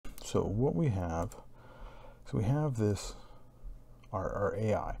So what we have, so we have this, our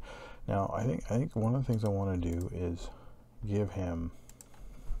AI. Now I think one of the things I want to do is give him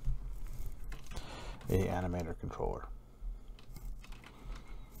a animator controller.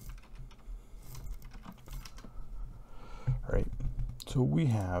 All right, so we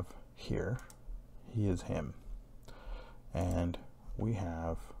have here, he is him, and we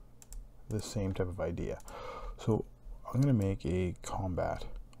have the same type of idea. So I'm going to make a combat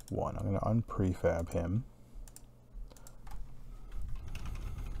one. I'm going to unprefab him,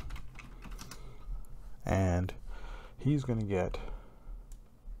 and he's going to get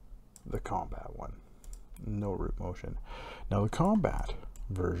the combat one, no root motion. Now the combat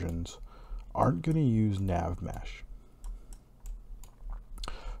versions aren't going to use nav mesh,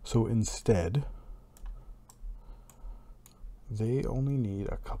 so instead they only need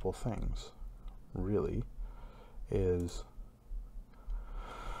a couple things, really. Is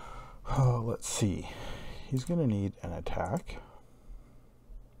let's see, he's going to need an attack,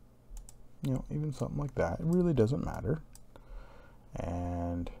 you know, even something like that. It really doesn't matter.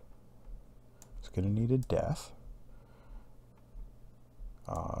 And he's going to need a death.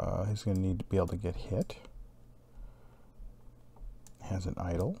 He's going to need to be able to get hit. Has an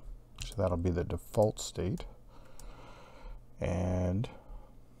idle, so that'll be the default state. And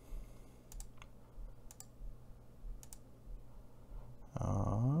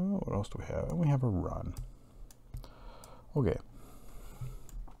what else do we have? We have a run. Okay.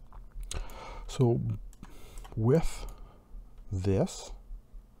 So with this,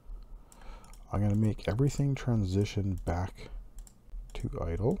 I'm going to make everything transition back to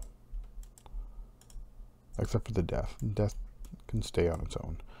idle, except for the death. Death can stay on its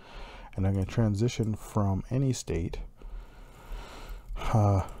own. And I'm going to transition from any state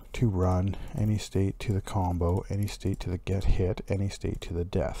to run, any state to the combo, any state to the get hit, any state to the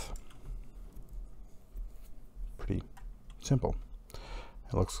death. Pretty simple.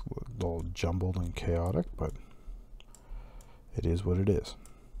 It looks a little jumbled and chaotic, but it is what it is.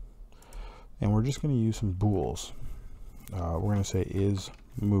 And we're just going to use some bools. We're going to say is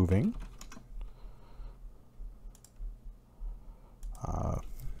moving,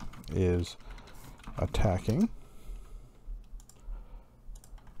 is attacking,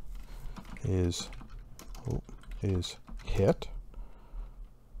 is hit,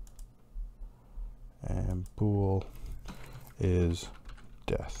 and bool is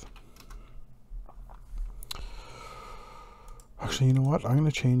death. Actually, you know what? I'm going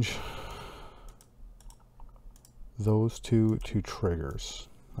to change those two to triggers.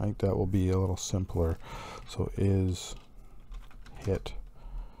 I think that will be a little simpler. So is hit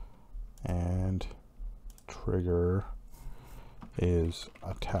and trigger is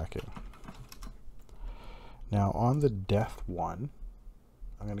attacking. Now on the death one,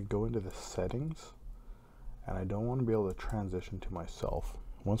 I'm going to go into the settings, and I don't want to be able to transition to myself.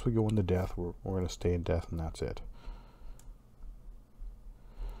 Once we go into death, we're going to stay in death, and that's it.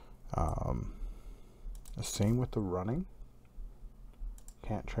 The same with the running.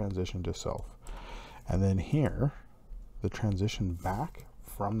 Can't transition to self. And then here, the transition back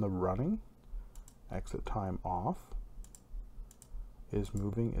from the running, exit time off, is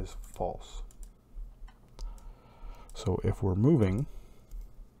moving is false. So if we're moving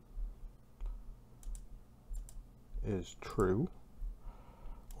is true,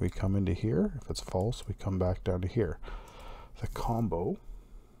 we come into here. If it's false, we come back down to here. The combo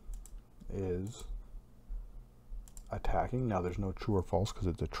is attacking. Now there's no true or false because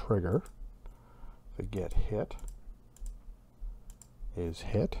it's a trigger. The get hit is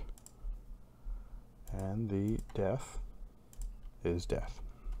hit, and the death is death.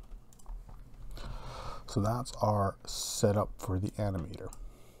 So that's our setup for the animator.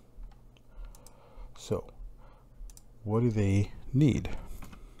 So what do they need?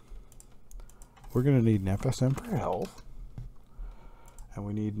 We're going to need an FSM for health, and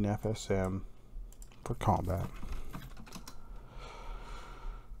we need an FSM for combat.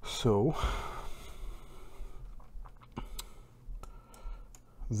 So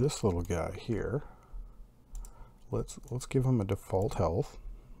this little guy here, let's give him a default health.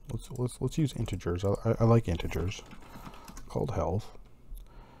 Let's use integers. I like integers. Called health.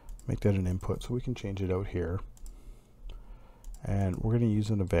 Make that an input so we can change it out here. And we're going to use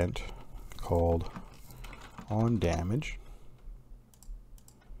an event called on damage.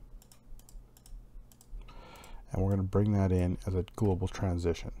 And we're going to bring that in as a global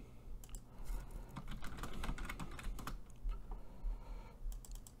transition.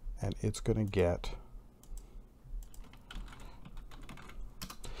 And it's going to get,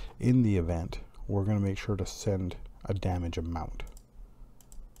 in the event, we're going to make sure to send a damage amount.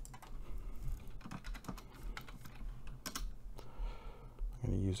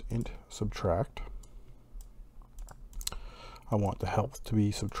 use int subtract. I want the health to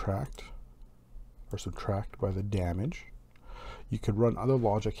be subtract by the damage. You could run other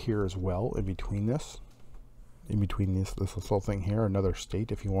logic here as well in between this whole thing here, another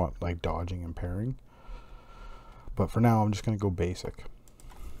state if you want like dodging and parrying. But for now, I'm just going to go basic.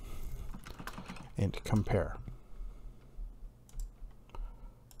 Int compare.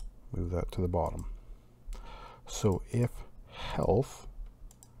 Move that to the bottom. So if health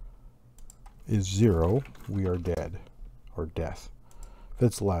is 0, we are dead, or death. If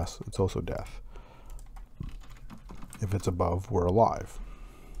it's less, it's also death. If it's above, we're alive.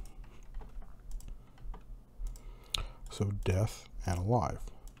 So death and alive.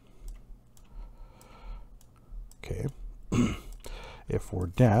 Okay. If for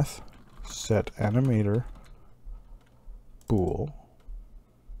death, set animator bool,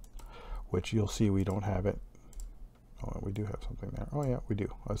 which you'll see we don't have it. Oh, we do have something there. Oh yeah, we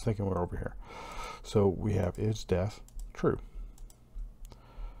do. I was thinking we're over here. So we have is death true.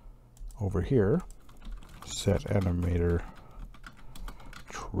 Over here, set animator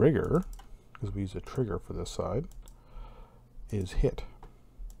trigger, because we use a trigger for this side, is hit.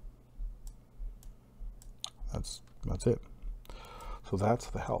 That's it. So that's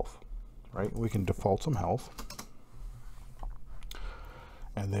the health, right? We can default some health.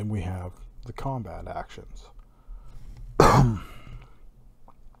 And then we have the combat actions.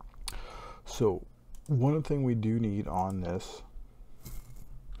 So one thing we do need on this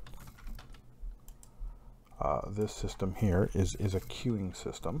this system here is a queuing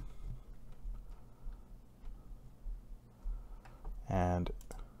system. And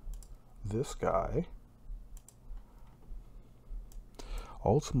this guy,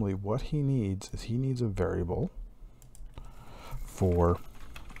 ultimately what he needs is he needs a variable for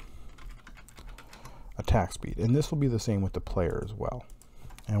attack speed, and this will be the same with the player as well.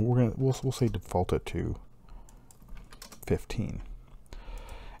 And we'll say default it to 15.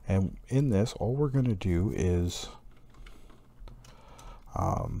 And in this, all we're going to do is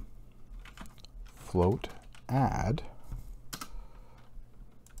float add,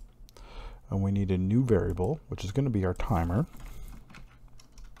 and we need a new variable, which is going to be our timer,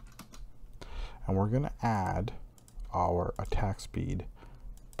 and we're going to add our attack speed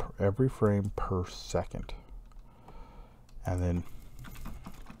per every frame per second, and then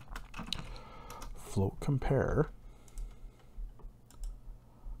float compare,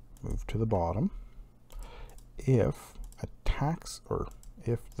 move to the bottom. If attacks, or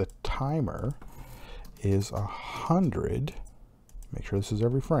if the timer is 100, make sure this is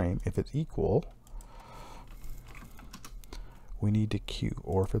every frame. If it's equal, we need to queue,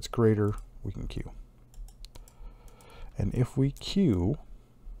 or if it's greater, we can queue. And if we queue,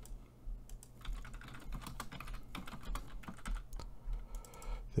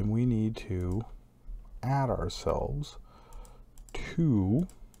 then we need to add ourselves to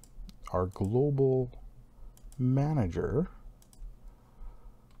our global manager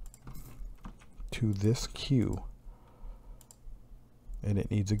to this queue. And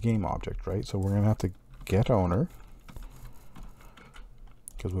it needs a game object, right? So we're going to have to get owner,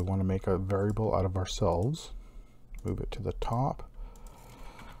 because we want to make a variable out of ourselves. Move it to the top.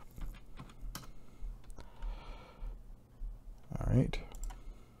 All right.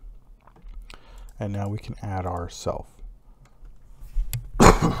 And now we can add ourself.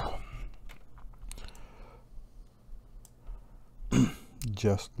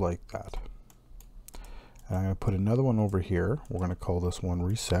 Just like that. And I'm going to put another one over here. We're going to call this one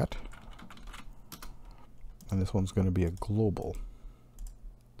reset. And this one's going to be a global.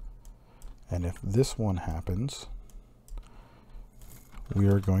 And if this one happens, we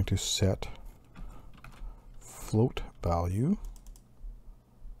are going to set float value,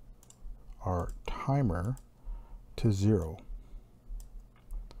 our timer, to 0.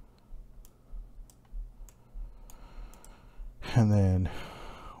 And then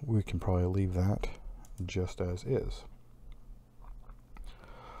we can probably leave that just as is.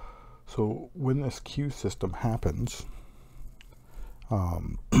 So when this queue system happens,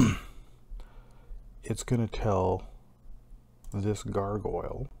 it's going to tell this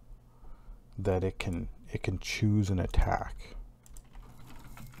gargoyle that it can choose an attack.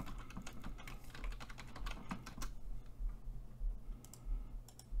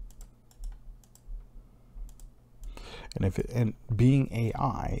 And being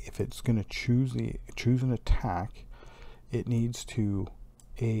AI, if it's going to choose an attack, it needs to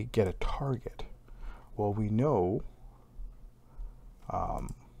get a target. Well, we know,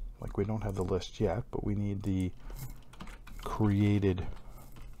 like we don't have the list yet, but we need the created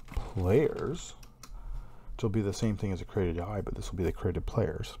players which will be the same thing as a created UI, but this will be the created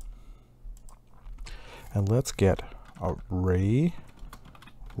players. And let's get array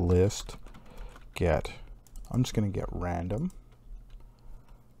list get, I'm just going to get random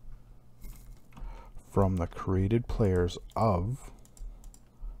from the created players of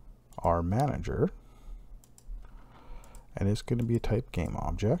our manager, and it's going to be a type game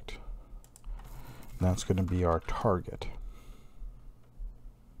object, and that's going to be our target.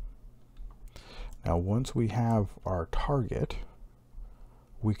 Now once we have our target,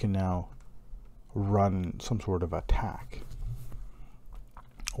 we can now run some sort of attack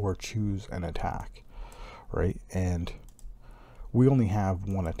or choose an attack, right? And we only have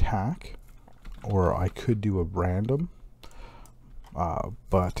one attack, or I could do a random,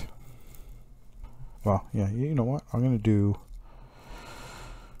 but well, yeah, you know what, I'm going to do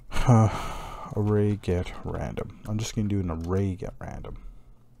array get random. I'm just going to do an array get random,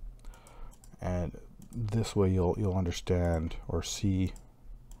 and this way you'll understand or see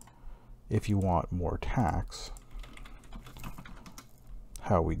if you want more attacks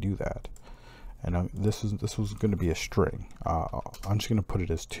how we do that. And this was going to be a string. I'm just going to put it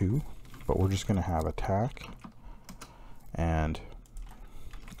as 2, but we're just going to have attack and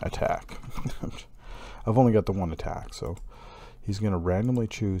attack. I've only got the one attack, so he's going to randomly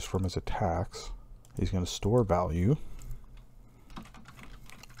choose from his attacks. He's going to store value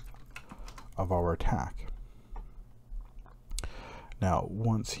of our attack. Now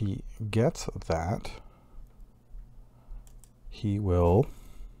once he gets that, he will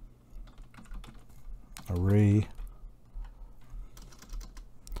array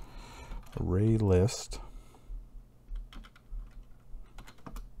list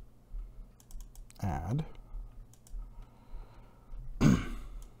add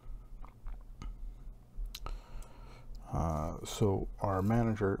so our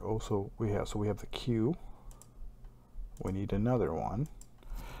manager also we have the queue. We need another one,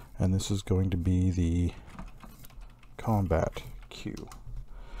 and this is going to be the combat queue.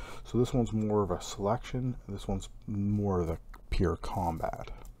 So this one's more of a selection, this one's more of the pure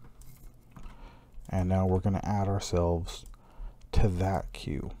combat. And now we're going to add ourselves to that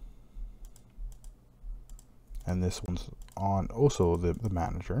queue. And this one's on also the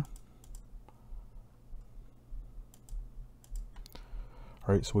manager.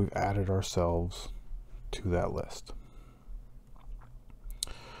 Alright, so we've added ourselves to that list.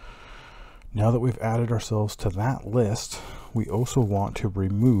 Now that we've added ourselves to that list, we also want to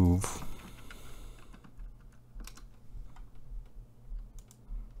remove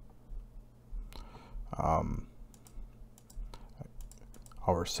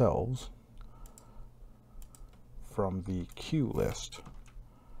ourselves from the queue list.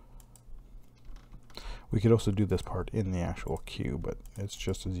 We could also do this part in the actual queue, but it's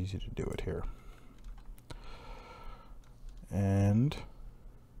just as easy to do it here. And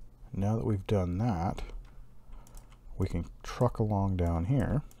now that we've done that, we can truck along down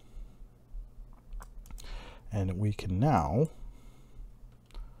here, and we can now,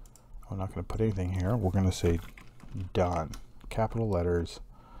 I'm not going to put anything here, we're going to say done, capital letters,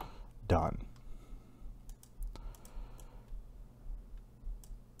 done.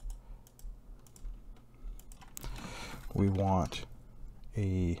 We want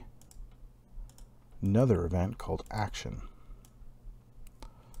another event called action.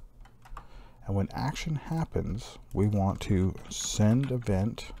 And when action happens, we want to send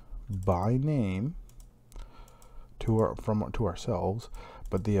event by name to ourselves,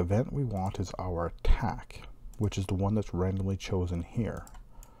 but the event we want is our attack, which is the one that's randomly chosen here.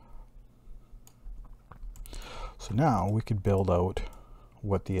 So now we could build out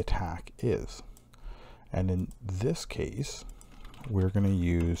what the attack is. And in this case, we're going to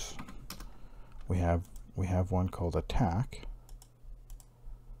use, we have one called attack.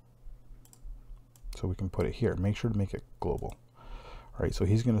 So we can put it here. Make sure to make it global. All right, so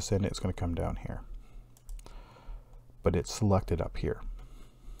he's going to send it. It's going to come down here. But it's selected up here.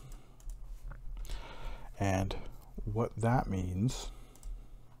 And what that means,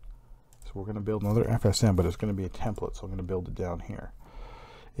 so we're going to build another FSM, but it's going to be a template. So I'm going to build it down here.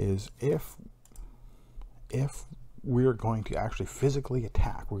 Is if we're going to actually physically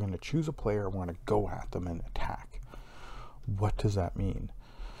attack, we're going to choose a player, we're going to go at them and attack. What does that mean?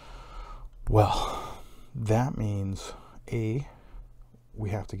 Well, that means we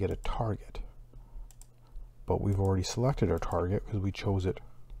have to get a target, but we've already selected our target because we chose it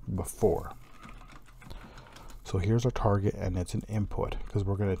before. So here's our target, and it's an input because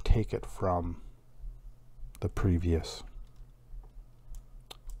we're going to take it from the previous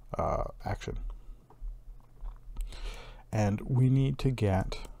action. And we need to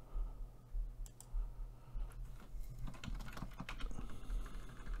get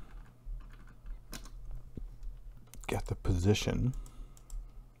get the position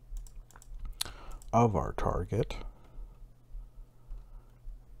of our target,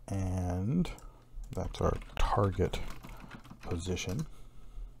 and that's our target position,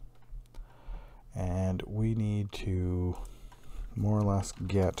 and we need to more or less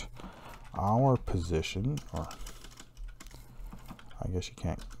get our position, or I guess you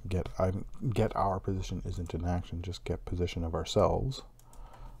can't get our position isn't an action, just get position of ourselves.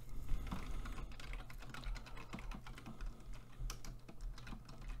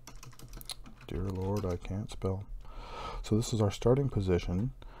 Dear Lord, I can't spell. So this is our starting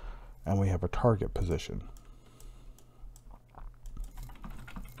position, and we have a target position.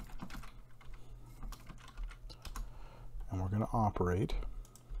 And we're going to operate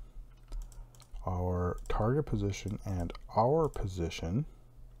our target position and our position.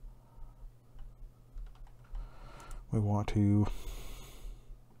 We want to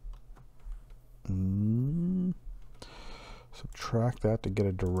subtract that to get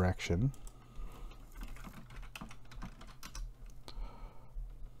a direction.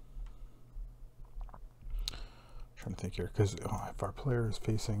 Trying to think here, because if our player is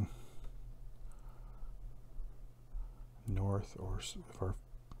facing north, or if our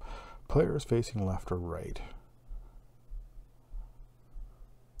player is facing left or right,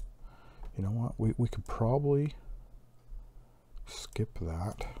 you know what, we could probably skip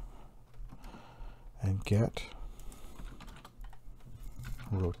that and get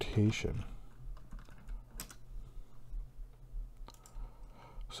rotation.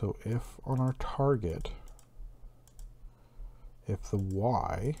 So if on our target, if the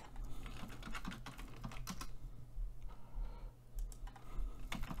Y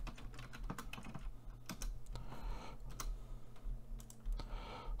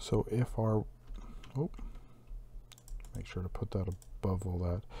so if our make sure to put that above all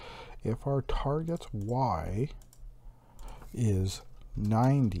that, if our target's Y is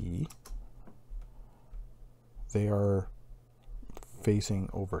 90, they are facing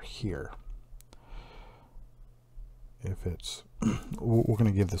over here. If it's we're going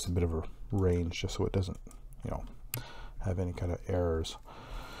to give this a bit of a range just so it doesn't, you know, have any kind of errors.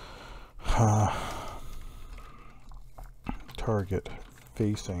 Target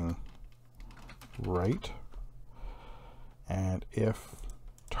facing right, and if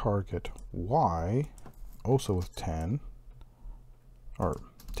target Y also with 10, or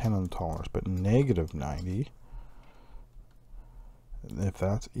 10 on the tolerance, but negative 90, if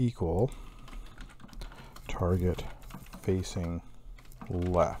that's equal, target facing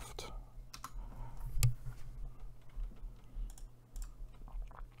left.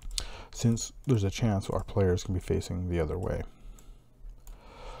 Since there's a chance our players can be facing the other way.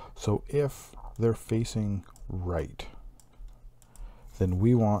 So if they're facing right, then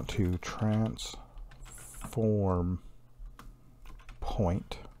we want to transform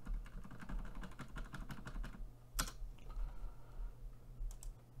point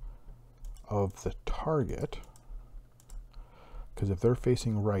of the target, because if they're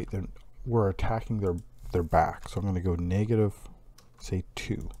facing right, then we're attacking their back. So I'm going to go negative, say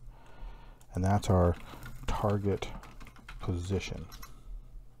 2, and that's our target position.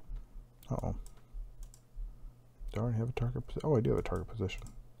 Uh-oh. Do I already have a target position? Oh, I do have a target position.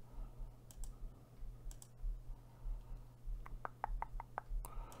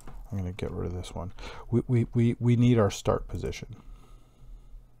 I'm going to get rid of this one. We need our start position.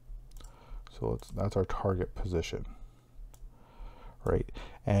 So that's our target position, right?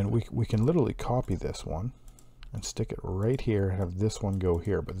 And we can literally copy this one and stick it right here and have this one go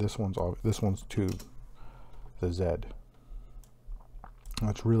here, but this one's to the Z.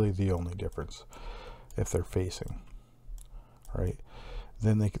 That's really the only difference if they're facing, right?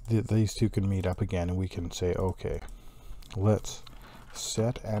 Then these two can meet up again, and we can say, okay, let's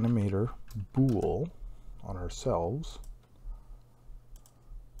set animator bool on ourselves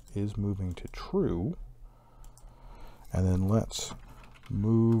is moving to true, and then let's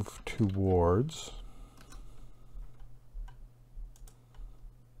move towards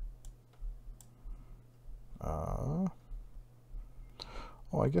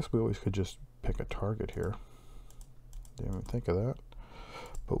well, I guess we always could just pick a target here. Didn't even think of that.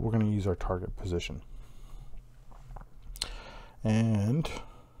 But we're going to use our target position. And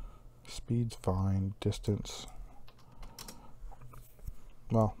speed's fine, distance,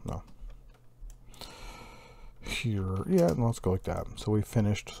 well, no. Here, yeah, let's go like that. So we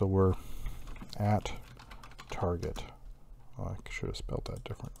finished, so we're at target. Oh, I should have spelled that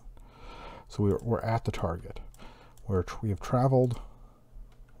different. So we're at the target. We have traveled,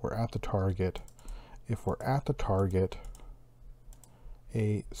 we're at the target. If we're at the target,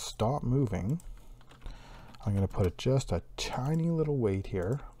 stop moving, I'm going to put just a tiny little weight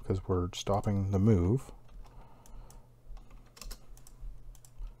here because we're stopping the move.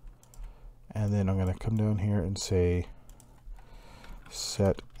 And then I'm going to come down here and say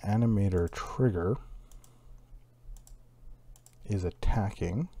set animator trigger is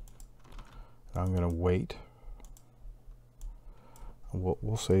attacking. And I'm going to wait.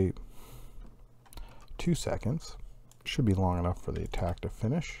 We'll say 2 seconds. Should be long enough for the attack to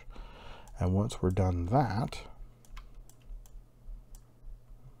finish. And once we're done that,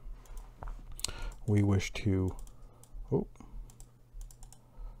 we wish to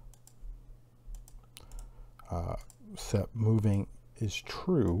set moving is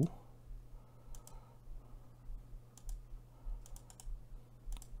true.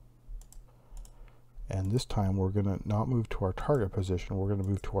 And this time we're going to not move to our target position, we're going to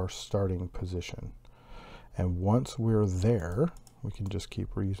move to our starting position. And once we're there, we can just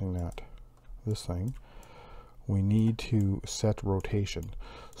keep reusing this thing. We need to set rotation.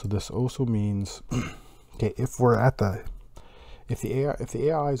 So this also means, okay, if we're at if the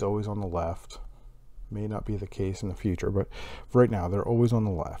AI is always on the left, may not be the case in the future, but right now they're always on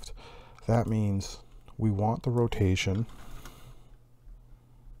the left. That means we want the rotation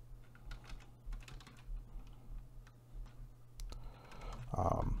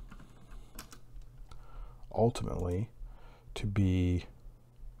ultimately to be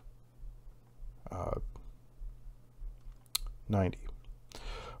 90.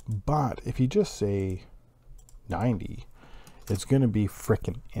 But if you just say 90, it's going to be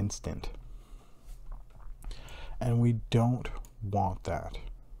frickin' instant. And we don't want that.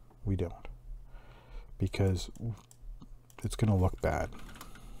 We don't. Because it's going to look bad.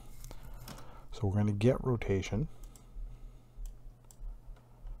 So we're going to get rotation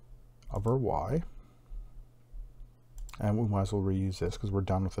of our Y. And we might as well reuse this because we're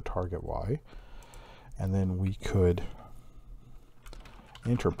done with the target Y. And then we could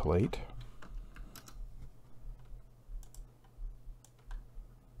interpolate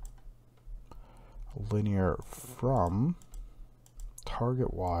linear from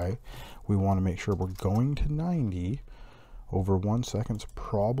target Y. We want to make sure we're going to 90. Over 1 second's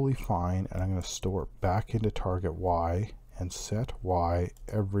probably fine, and I'm going to store it back into target Y and set Y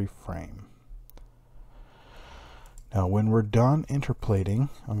every frame. Now when we're done interpolating,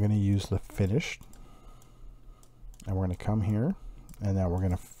 I'm going to use the finished, and we're going to come here, and now we're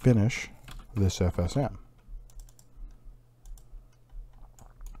going to finish this FSM.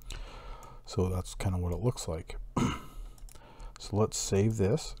 So that's kind of what it looks like. So let's save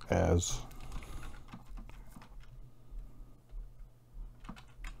this as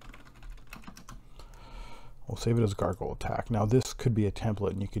we'll save it as gargoyle attack. Now this could be a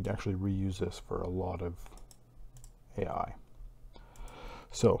template and you could actually reuse this for a lot of AI.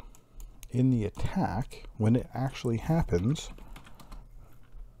 So in the attack, when it actually happens,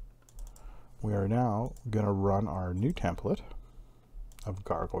 we are now going to run our new template of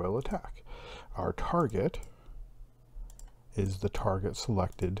gargoyle attack. Our target is the target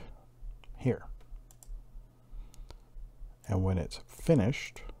selected here. And when it's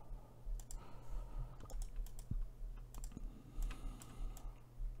finished,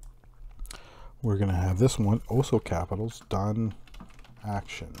 we're going to have this one also capitals, done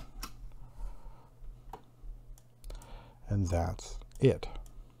action. And that's it.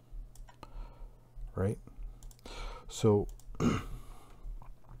 Right? So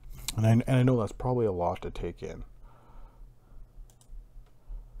and I know that's probably a lot to take in.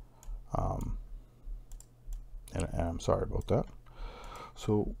 And I'm sorry about that.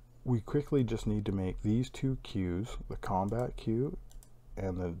 So we quickly just need to make these two queues, the combat queue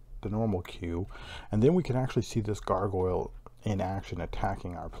and the normal queue, and then we can actually see this gargoyle in action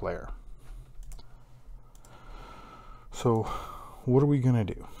attacking our player. So what are we going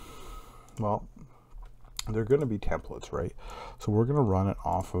to do? Well, they're going to be templates, right? So we're going to run it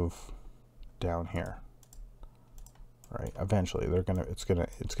off of down here, right? Eventually it's going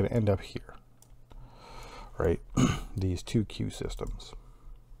to end up here, right? These two queue systems.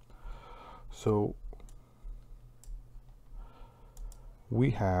 So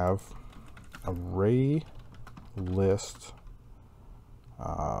we have array list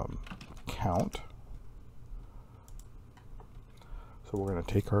count. So we're going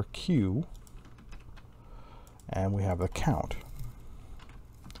to take our queue and we have a count,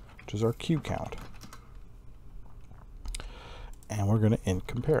 which is our queue count. And we're going to int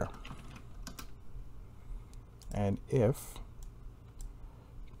compare. And if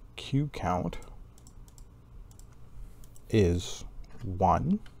queue count is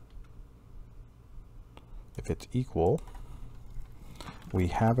 1, if it's equal, we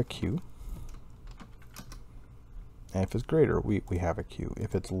have a queue. And if it's greater, we have a queue.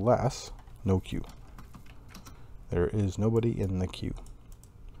 If it's less, no queue. There is nobody in the queue.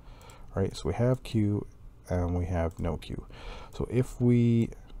 Right, so we have queue and we have no queue. So if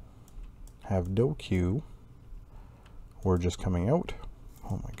we have no queue, we're just coming out.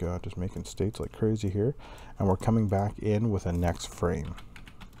 Oh my god, just making states like crazy here. And we're coming back in with a next frame.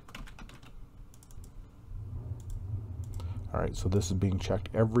 Alright, so this is being checked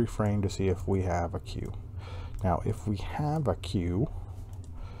every frame to see if we have a queue. Now, if we have a queue,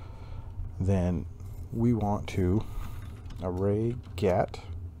 then we want to array get,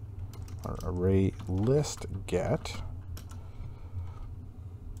 or array list get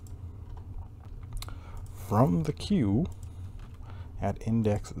from the queue at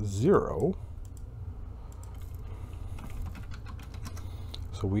index 0.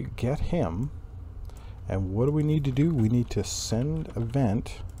 So we get him, and what do we need to do? We need to send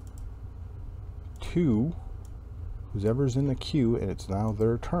event to whoever's in the queue, and it's now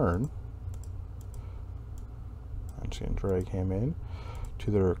their turn. I'm just going to drag him in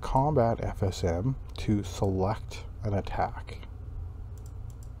to their combat FSM to select an attack.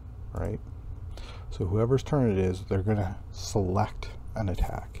 Right? So whoever's turn it is, they're going to select an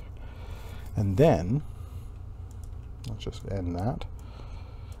attack. And then, let's just end that.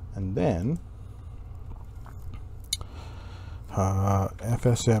 And then,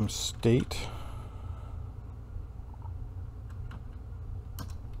 FSM state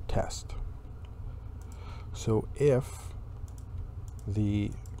test. So if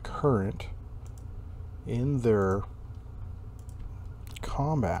the current in their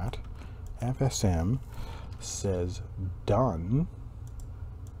combat FSM says done,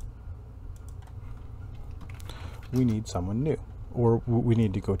 we need someone new, or we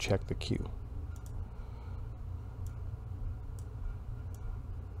need to go check the queue.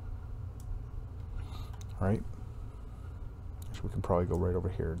 Right? So we can probably go right over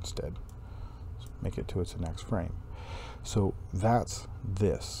here instead. So make it to its next frame. So that's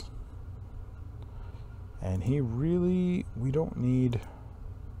this. And he really, we don't need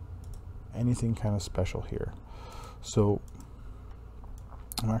anything kind of special here. So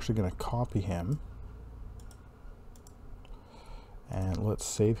I'm actually going to copy him. And let's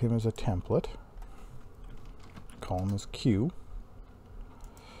save him as a template. Call him as Q.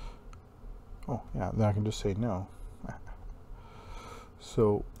 Oh, yeah, then I can just say no.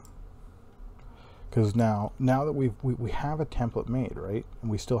 So, because now that we have a template made, right?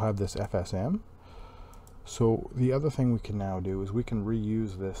 And we still have this FSM. So the other thing we can now do is we can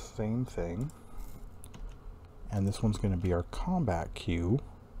reuse this same thing. And this one's going to be our combat queue.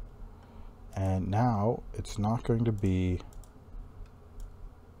 And now it's not going to be,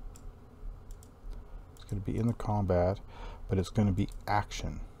 it's going to be in the combat, but it's going to be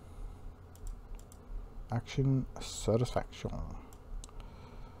action. Action satisfaction.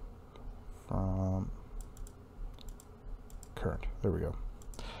 From current. There we go.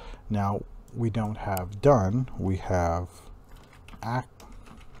 Now we don't have done, we have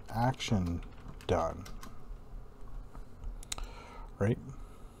action done. Right?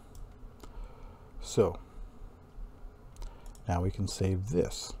 So now we can save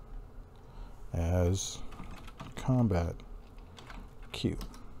this as combat queue.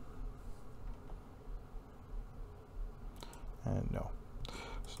 And no.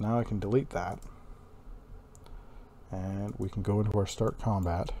 So now I can delete that, and we can go into our start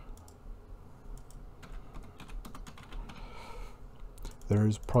combat.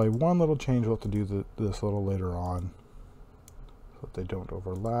 There's probably one little change we'll have to do this a little later on so that they don't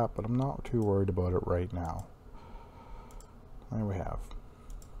overlap, but I'm not too worried about it right now. There we have.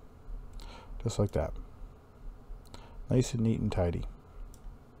 Just like that. Nice and neat and tidy.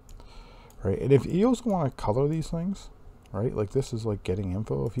 Right, and if you also want to color these things, right, like this is like getting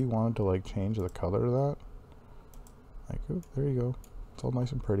info. If you wanted to like change the color of that, like, oh, there you go. It's all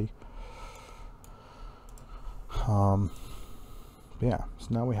nice and pretty. Yeah, so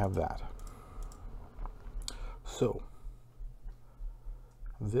now we have that. So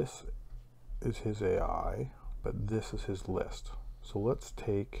this is his AI, but this is his list. So let's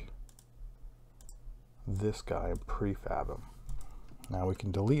take this guy and prefab him. Now we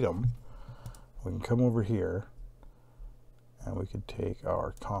can delete him. We can come over here and we could take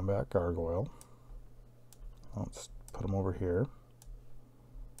our combat gargoyle. Let's put him over here.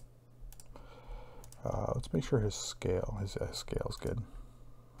 Let's make sure his scale is good.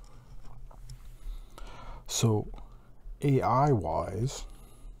 So AI wise,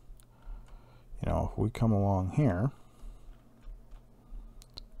 you know, if we come along here,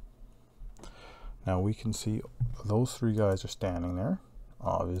 now we can see those three guys are standing there,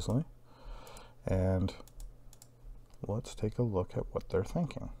 obviously, and let's take a look at what they're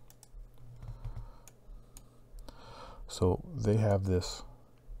thinking. So they have this,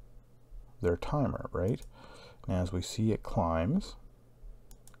 their timer, right? And as we see, it climbs.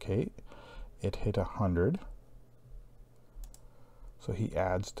 Okay, it hit 100. So he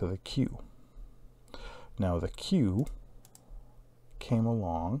adds to the queue. Now the queue came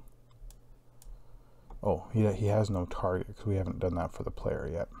along. Oh, he has no target because we haven't done that for the player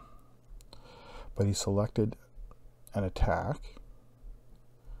yet. But he selected an attack.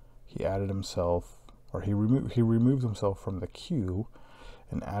 He added himself, or he removed himself from the queue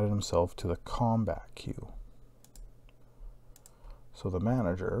and added himself to the combat queue. So the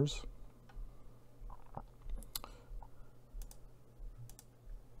managers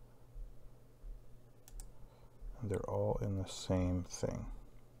they're all in the same thing.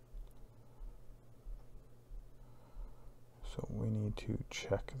 So we need to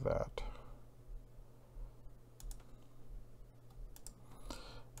check that.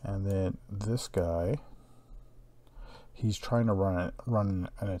 And then this guy, he's trying to run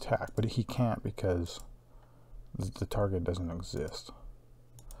an attack, but he can't because the target doesn't exist.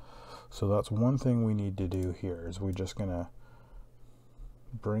 So that's one thing we need to do here, is we're just gonna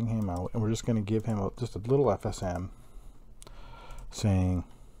bring him out and we're just gonna give him just a little FSM saying,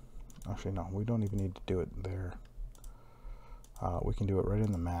 actually no, we don't even need to do it there. We can do it right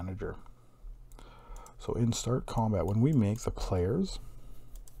in the manager. So in start combat, when we make the players,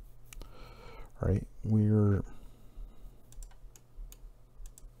 right, we're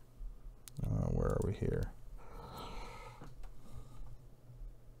where are we here?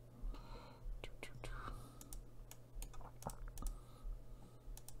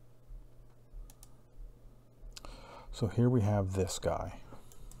 So here we have this guy,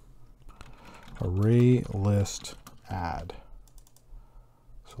 array list add.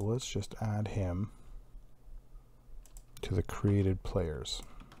 So let's just add him to the created players.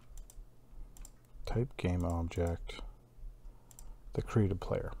 Type game object, the created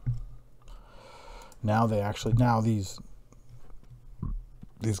player. Now they actually, now these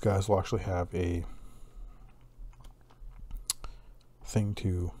guys will actually have a thing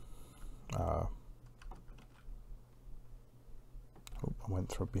to I went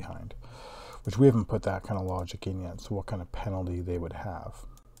through behind, which we haven't put that kind of logic in yet, so what kind of penalty they would have.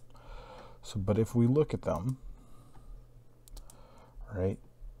 So, but if we look at them, right,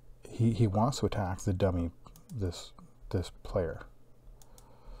 he wants to attack the dummy, this player.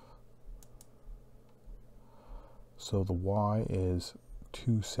 So the Y is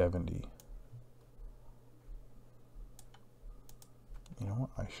 270. You know what?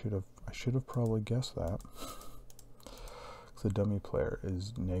 I should have probably guessed that. The dummy player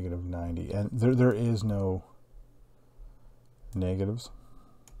is -90, and there is no negatives.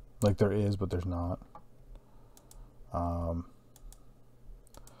 Like there is, but there's not.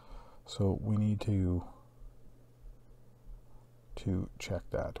 So we need to check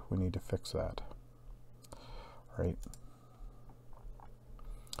that. We need to fix that, right?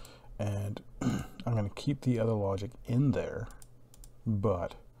 And I'm going to keep the other logic in there,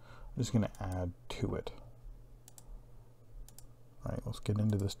 but I'm just going to add to it. All right, let's get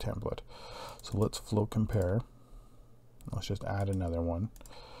into this template. So let's float compare. Let's just add another one.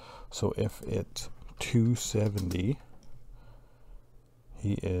 So if it's 270,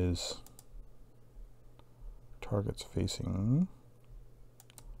 he is targets facing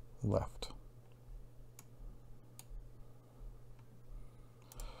left.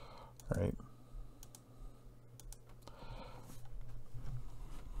 All right.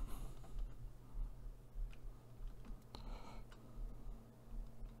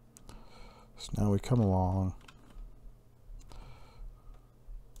 So now we come along.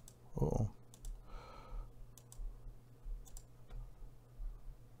 Uh-oh.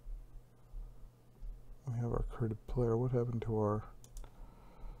 We have our created player. What happened to our...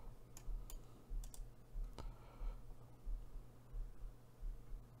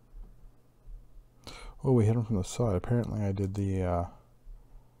 Oh, we hit him from the side. Apparently I did the...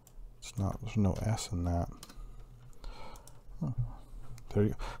 it's not, there's no S in that. Oh. There you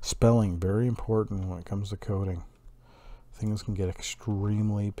go. Spelling, very important when it comes to coding. Things can get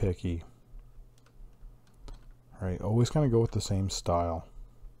extremely picky. All right, always kind of go with the same style.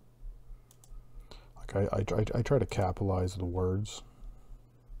 Like I try to capitalize the words.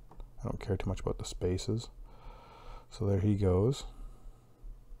 I don't care too much about the spaces. So there he goes.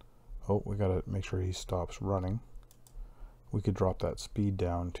 Oh, we gotta make sure he stops running. We could drop that speed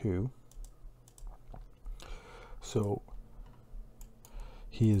down too. So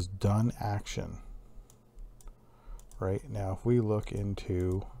he is done action. Right now, if we look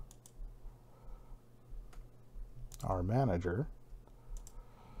into our manager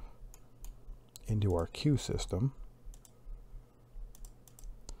into our queue system,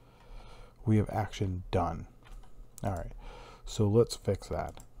 we have action done. All right, so let's fix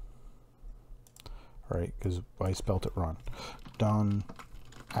that. All right, because I spelt it wrong. Done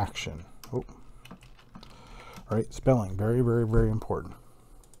action. Oh. All right, spelling, very, very, very important.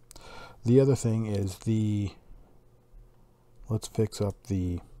 The other thing is let's fix up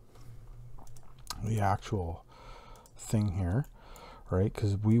the actual thing here, right?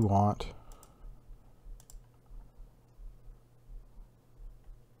 Because we want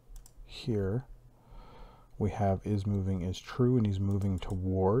here we have is moving is true, and he's moving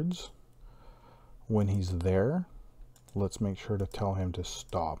towards. When he's there, let's make sure to tell him to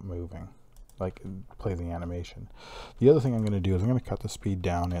stop moving, like play the animation. The other thing I'm going to do is I'm going to cut the speed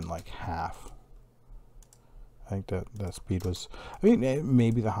down in like half. I think that speed was, I mean,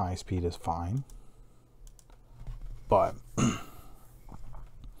 maybe the high speed is fine, but you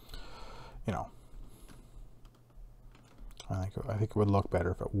know, I think it would look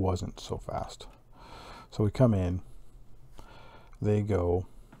better if it wasn't so fast. So we come in, they go,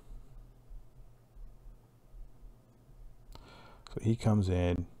 so he comes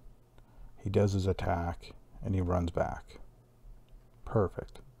in, he does his attack, and he runs back.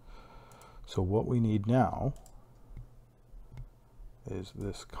 Perfect. So what we need now is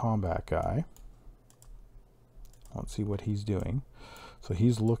this combat guy. Let's see what he's doing. So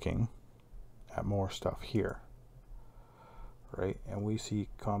he's looking at more stuff here, right? And we see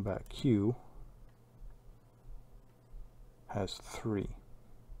combat Q has 3.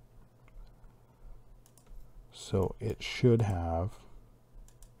 So it should have,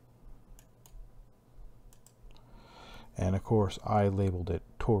 and of course I labeled it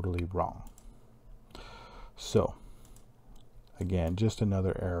totally wrong. So again, just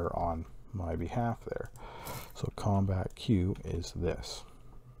another error on my behalf there. So combat Q is this.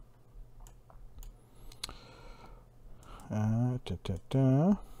 And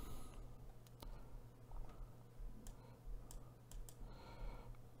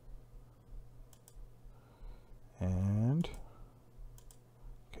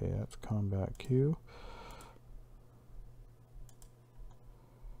okay, that's combat Q.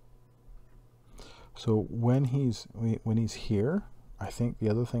 So when he's here, I think the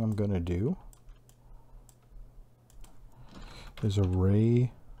other thing I'm going to do is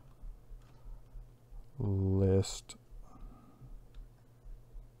array list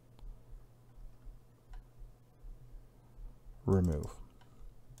remove.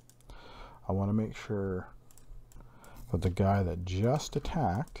 I want to make sure that the guy that just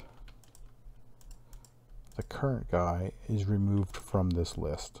attacked, the current guy, is removed from this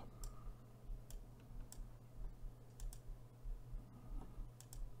list.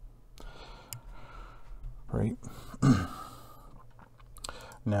 Right.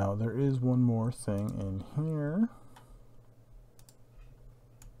 Now there is one more thing in here,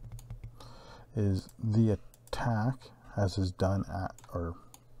 is the attack has his done at, or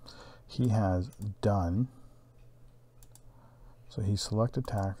he has done. So he select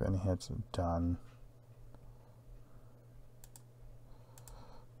attack and he hits done.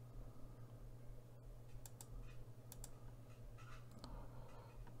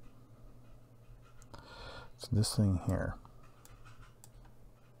 It's this thing here.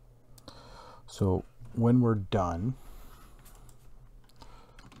 So when we're done,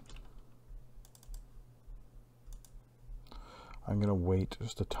 I'm going to wait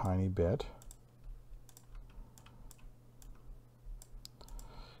just a tiny bit.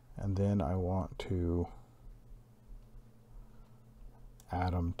 And then I want to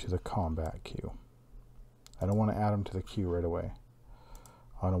add them to the combat queue. I don't want to add them to the queue right away.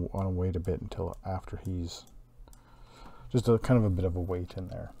 I want to wait a bit until after he's just a kind of a bit of a wait in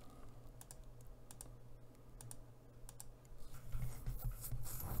there.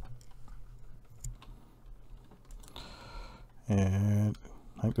 And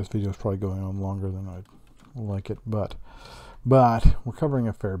I think this video is probably going on longer than I'd like it, but we're covering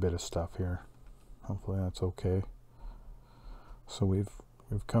a fair bit of stuff here. Hopefully that's okay. So we've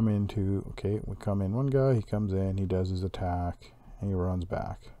come into, okay, we come in one guy, he comes in, he does his attack, and he runs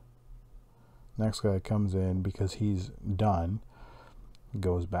back. Next guy comes in, because he's done,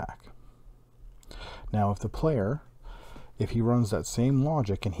 goes back. Now if the player, if he runs that same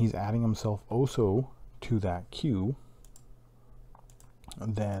logic and he's adding himself also to that queue,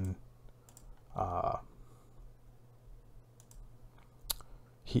 then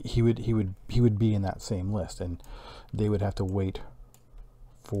he would be in that same list, and they would have to wait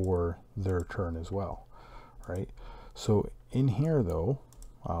for their turn as well, right? So in here though,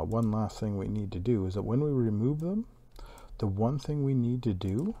 one last thing we need to do is that when we remove them, the one thing we need to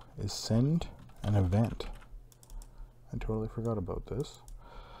do is send an event. I totally forgot about this,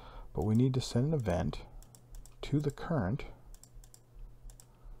 but we need to send an event to the current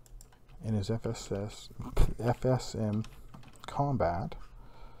in his FSM combat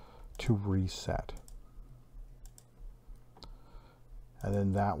to reset. And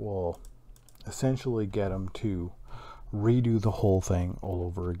then that will essentially get him to redo the whole thing all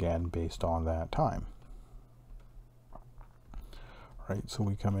over again based on that time. Right, so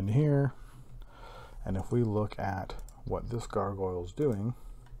we come in here, and if we look at what this gargoyle is doing,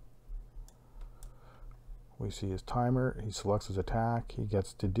 we see his timer. He selects his attack. He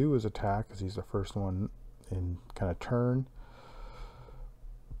gets to do his attack because he's the first one in kind of turn.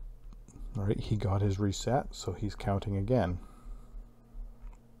 All right, he got his reset, so he's counting again.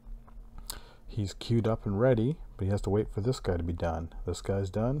 He's queued up and ready, but he has to wait for this guy to be done. This guy's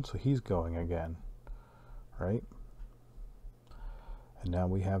done, so he's going again, right? And now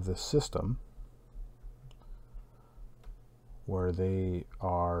we have this system where they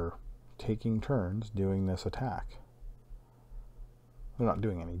are taking turns doing this attack. They're not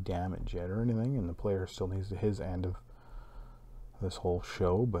doing any damage yet or anything, and the player still needs his end of this whole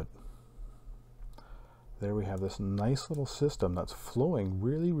show, but there we have this nice little system that's flowing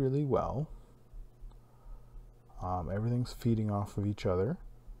really, really well. Everything's feeding off of each other.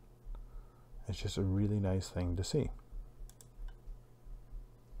 It's just a really nice thing to see.